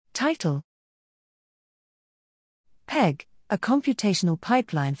Title: PEGG, a computational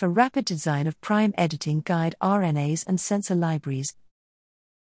pipeline for rapid design of prime editing guide RNAs and sensor libraries.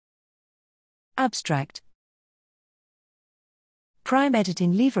 Abstract: Prime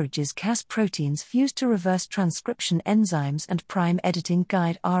editing leverages Cas proteins fused to reverse transcription enzymes and prime editing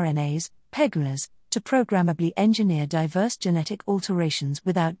guide RNAs, PEGG, to programmably engineer diverse genetic alterations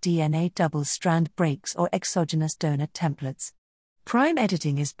without DNA double-strand breaks or exogenous donor templates. Prime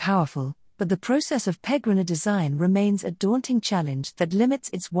editing is powerful, but the process of PEGG design remains a daunting challenge that limits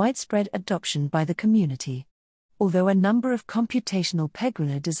its widespread adoption by the community. Although a number of computational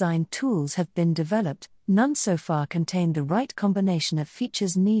PEGG design tools have been developed, none so far contain the right combination of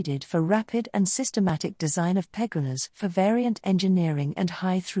features needed for rapid and systematic design of PEGG for variant engineering and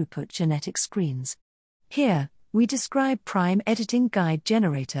high-throughput genetic screens. Here, we describe Prime Editing Guide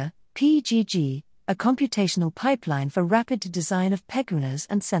Generator, PEGG, a computational pipeline for rapid design of PEGG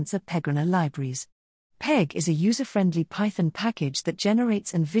and sensor PEGG libraries. PEGG is a user-friendly Python package that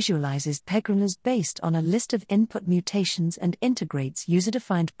generates and visualizes PEGG based on a list of input mutations and integrates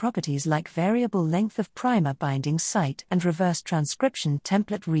user-defined properties like variable length of primer binding site and reverse transcription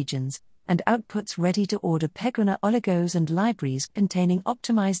template regions, and outputs ready-to-order PEGG oligos and libraries containing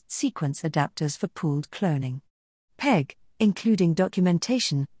optimized sequence adapters for pooled cloning. PEGG, including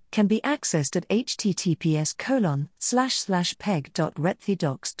documentation, can be accessed at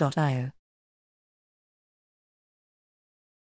https://pegg.rethidocs.io.